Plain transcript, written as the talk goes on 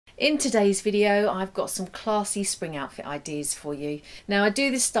In today's video, I've got some classy spring outfit ideas for you. Now, I do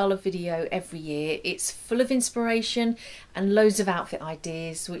this style of video every year. It's full of inspiration and loads of outfit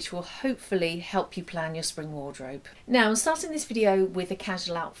ideas, which will hopefully help you plan your spring wardrobe. Now, I'm starting this video with a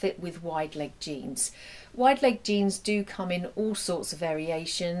casual outfit with wide leg jeans. Wide leg jeans do come in all sorts of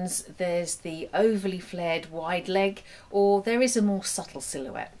variations. There's the overly flared wide leg, or there is a more subtle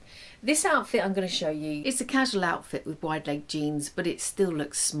silhouette. This outfit I'm going to show you is a casual outfit with wide leg jeans, but it still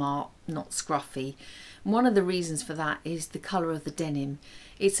looks smart, not scruffy. And one of the reasons for that is the colour of the denim.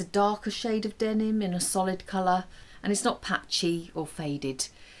 It's a darker shade of denim in a solid colour, and it's not patchy or faded.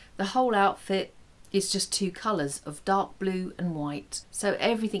 The whole outfit is just two colours of dark blue and white, so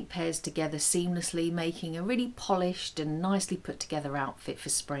everything pairs together seamlessly, making a really polished and nicely put together outfit for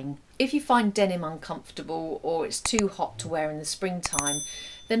spring. If you find denim uncomfortable or it's too hot to wear in the springtime,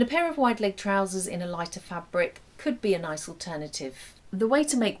 then a pair of wide leg trousers in a lighter fabric could be a nice alternative. The way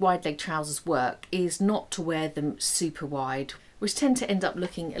to make wide leg trousers work is not to wear them super wide, which tend to end up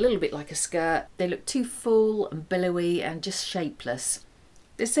looking a little bit like a skirt. They look too full and billowy and just shapeless.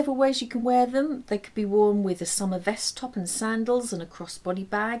 There's several ways you can wear them. They could be worn with a summer vest top and sandals and a crossbody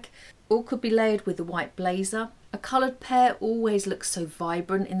bag, or could be layered with a white blazer. A coloured pair always looks so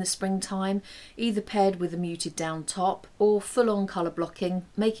vibrant in the springtime, either paired with a muted down top or full-on colour blocking,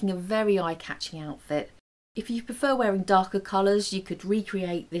 making a very eye-catching outfit. If you prefer wearing darker colours, you could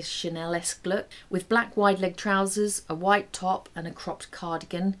recreate this Chanel-esque look with black wide leg trousers, a white top and a cropped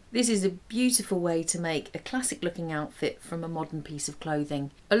cardigan. This is a beautiful way to make a classic looking outfit from a modern piece of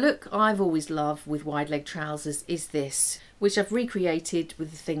clothing. A look I've always loved with wide leg trousers is this, which I've recreated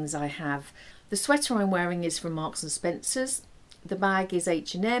with the things I have. The sweater I'm wearing is from Marks & Spencer's, the bag is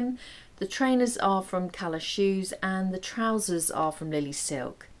H&M, the trainers are from Cala Shoes and the trousers are from Lily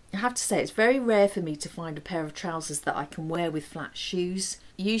Silk. I have to say it's very rare for me to find a pair of trousers that I can wear with flat shoes.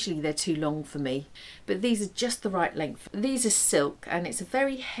 Usually they're too long for me, but these are just the right length. These are silk and it's a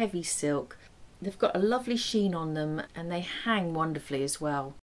very heavy silk. They've got a lovely sheen on them and they hang wonderfully as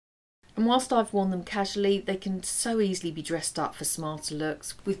well. And whilst I've worn them casually, they can so easily be dressed up for smarter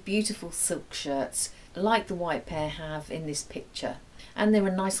looks with beautiful silk shirts, like the white pair have in this picture. And they're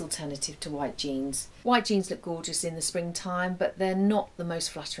a nice alternative to white jeans. White jeans look gorgeous in the springtime, but they're not the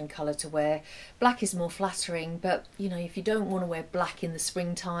most flattering colour to wear. Black is more flattering, but you know, if you don't want to wear black in the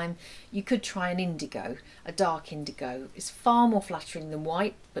springtime, you could try an indigo, a dark indigo. It's far more flattering than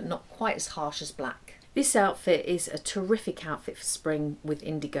white, but not quite as harsh as black. This outfit is a terrific outfit for spring with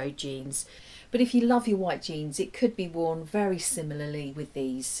indigo jeans. But if you love your white jeans, it could be worn very similarly with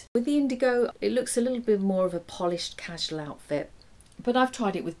these. With the indigo, it looks a little bit more of a polished casual outfit, but I've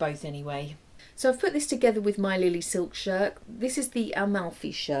tried it with both anyway. So I've put this together with my Lily Silk shirt. This is the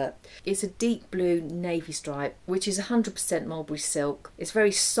Amalfi shirt. It's a deep blue navy stripe, which is 100% mulberry silk. It's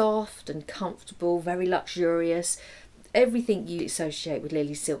very soft and comfortable, very luxurious. Everything you associate with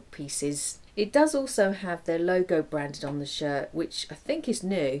Lily Silk pieces. It does also have their logo branded on the shirt, which I think is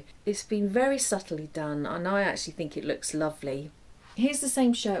new. It's been very subtly done and I actually think it looks lovely. Here's the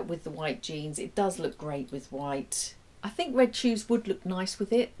same shirt with the white jeans. It does look great with white. I think red shoes would look nice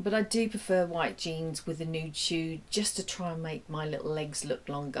with it, but I do prefer white jeans with a nude shoe just to try and make my little legs look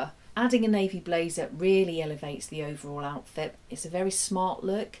longer. Adding a navy blazer really elevates the overall outfit. It's a very smart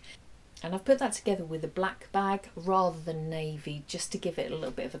look. And I've put that together with a black bag rather than navy, just to give it a little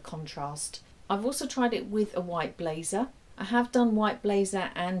bit of a contrast. I've also tried it with a white blazer. I have done white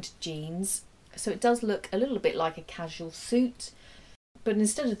blazer and jeans, so it does look a little bit like a casual suit. But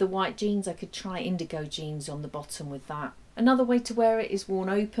instead of the white jeans, I could try indigo jeans on the bottom with that. Another way to wear it is worn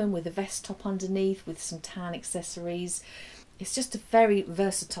open with a vest top underneath with some tan accessories. It's just a very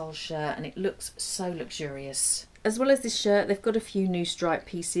versatile shirt and it looks so luxurious. As well as this shirt, they've got a few new stripe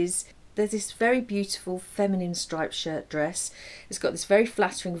pieces. There's this very beautiful feminine striped shirt dress. It's got this very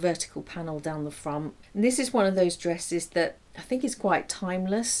flattering vertical panel down the front. And this is one of those dresses that I think is quite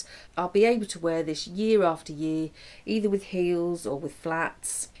timeless. I'll be able to wear this year after year, either with heels or with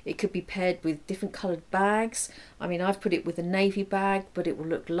flats. It could be paired with different coloured bags. I mean, I've put it with a navy bag, but it will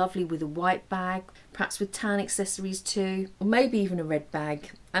look lovely with a white bag, perhaps with tan accessories too, or maybe even a red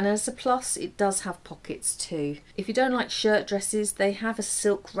bag. And as a plus, it does have pockets too. If you don't like shirt dresses, they have a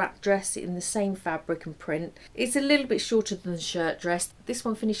silk wrap dress in the same fabric and print. It's a little bit shorter than the shirt dress. This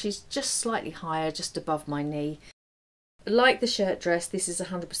one finishes just slightly higher, just above my knee. Like the shirt dress, this is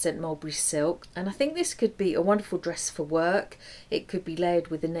 100% mulberry silk, and I think this could be a wonderful dress for work. It could be layered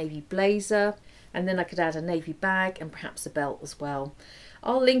with a navy blazer, and then I could add a navy bag and perhaps a belt as well.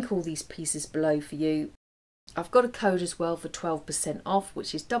 I'll link all these pieces below for you. I've got a code as well for 12% off,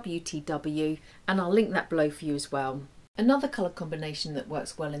 which is WTW, and I'll link that below for you as well. Another colour combination that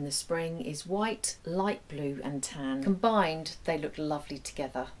works well in the spring is white, light blue and tan. Combined, they look lovely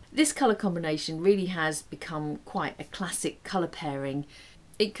together. This colour combination really has become quite a classic colour pairing.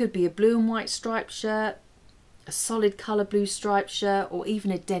 It could be a blue and white striped shirt, a solid colour blue striped shirt, or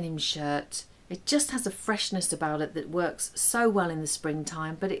even a denim shirt. It just has a freshness about it that works so well in the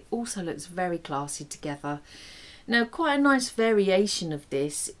springtime, but it also looks very classy together. Now, quite a nice variation of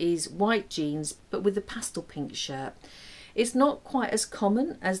this is white jeans, but with a pastel pink shirt. It's not quite as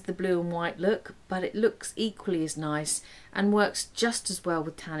common as the blue and white look, but it looks equally as nice and works just as well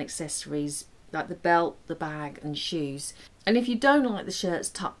with tan accessories like the belt, the bag and shoes. And if you don't like the shirts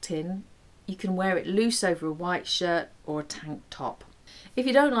tucked in, you can wear it loose over a white shirt or a tank top. If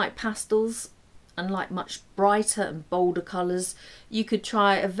you don't like pastels and like much brighter and bolder colours, you could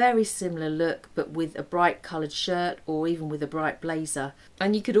try a very similar look but with a bright coloured shirt or even with a bright blazer.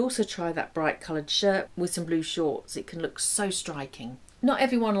 And you could also try that bright coloured shirt with some blue shorts. It can look so striking. Not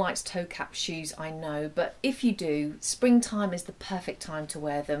everyone likes toe cap shoes, I know, but if you do, springtime is the perfect time to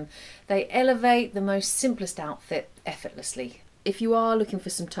wear them. They elevate the most simplest outfit effortlessly. If you are looking for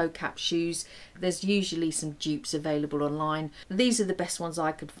some toe cap shoes, there's usually some dupes available online. These are the best ones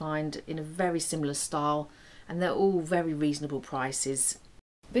I could find in a very similar style, and they're all very reasonable prices.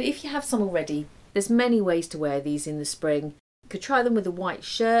 But if you have some already, there's many ways to wear these in the spring. You could try them with a white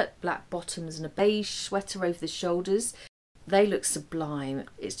shirt, black bottoms and a beige sweater over the shoulders. They look sublime.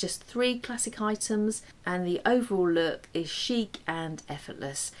 It's just 3 classic items and the overall look is chic and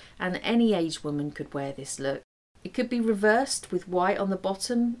effortless, and any aged woman could wear this look. It could be reversed with white on the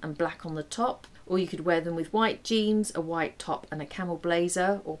bottom and black on the top, or you could wear them with white jeans, a white top and a camel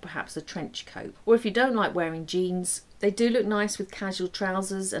blazer, or perhaps a trench coat. Or if you don't like wearing jeans, they do look nice with casual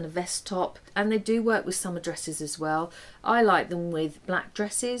trousers and a vest top, and they do work with summer dresses as well. I like them with black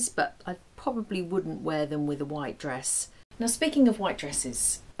dresses, but I probably wouldn't wear them with a white dress. Now, speaking of white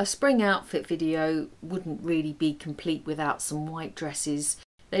dresses, a spring outfit video wouldn't really be complete without some white dresses.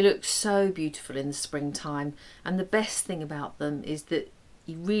 They look so beautiful in the springtime, and the best thing about them is that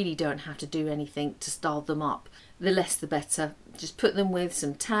you really don't have to do anything to style them up. The less the better. Just put them with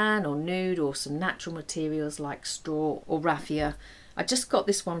some tan or nude or some natural materials like straw or raffia. I just got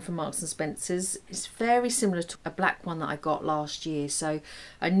this one from Marks and Spencer's. It's very similar to a black one that I got last year, so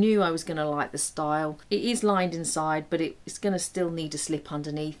I knew I was going to like the style. It is lined inside, but it's going to still need a slip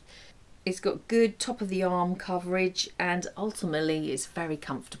underneath. It's got good top of the arm coverage, and ultimately it's very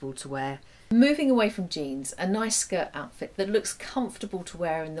comfortable to wear. Moving away from jeans, a nice skirt outfit that looks comfortable to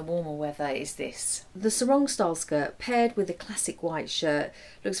wear in the warmer weather is this. The sarong style skirt paired with a classic white shirt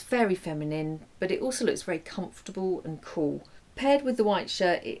looks very feminine, but it also looks very comfortable and cool. Paired with the white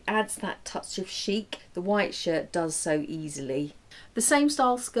shirt, it adds that touch of chic. The white shirt does so easily. The same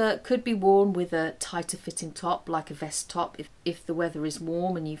style skirt could be worn with a tighter fitting top like a vest top if the weather is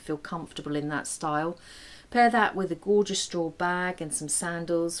warm and you feel comfortable in that style. Pair that with a gorgeous straw bag and some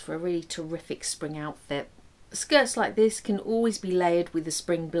sandals for a really terrific spring outfit. Skirts like this can always be layered with a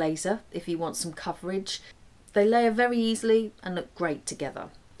spring blazer if you want some coverage. They layer very easily and look great together.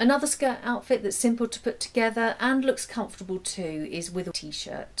 Another skirt outfit that's simple to put together and looks comfortable too is with a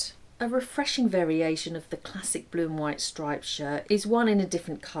t-shirt. A refreshing variation of the classic blue and white striped shirt is one in a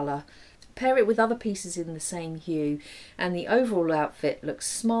different colour. Pair it with other pieces in the same hue and the overall outfit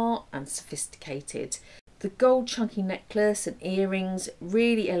looks smart and sophisticated. The gold chunky necklace and earrings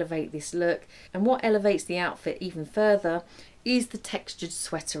really elevate this look, and what elevates the outfit even further is the textured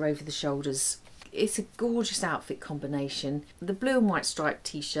sweater over the shoulders. It's a gorgeous outfit combination. The blue and white striped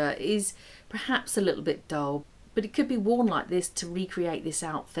t-shirt is perhaps a little bit dull, but it could be worn like this to recreate this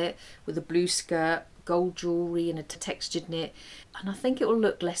outfit with a blue skirt, gold jewellery and a textured knit, and I think it will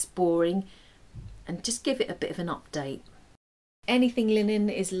look less boring and just give it a bit of an update. Anything linen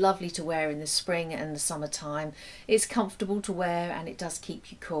is lovely to wear in the spring and the summertime. It's comfortable to wear and it does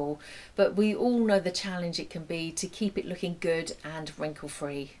keep you cool, but we all know the challenge it can be to keep it looking good and wrinkle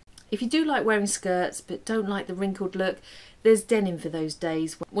free. If you do like wearing skirts but don't like the wrinkled look, there's denim for those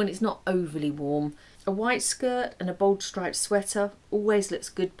days when it's not overly warm. A white skirt and a bold striped sweater always looks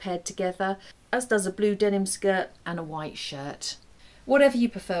good paired together, as does a blue denim skirt and a white shirt. Whatever you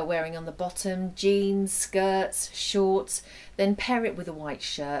prefer wearing on the bottom, jeans, skirts, shorts, then pair it with a white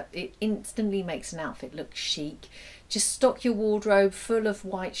shirt. It instantly makes an outfit look chic. Just stock your wardrobe full of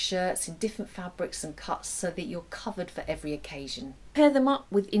white shirts in different fabrics and cuts so that you're covered for every occasion. Pair them up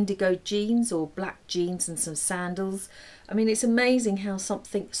with indigo jeans or black jeans and some sandals. I mean, it's amazing how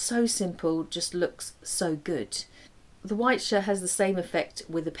something so simple just looks so good. The white shirt has the same effect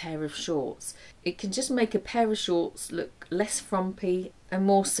with a pair of shorts. It can just make a pair of shorts look less frumpy and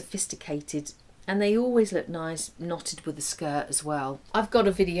more sophisticated, and they always look nice knotted with the skirt as well. I've got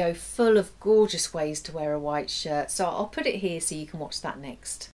a video full of gorgeous ways to wear a white shirt, so I'll put it here so you can watch that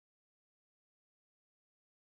next.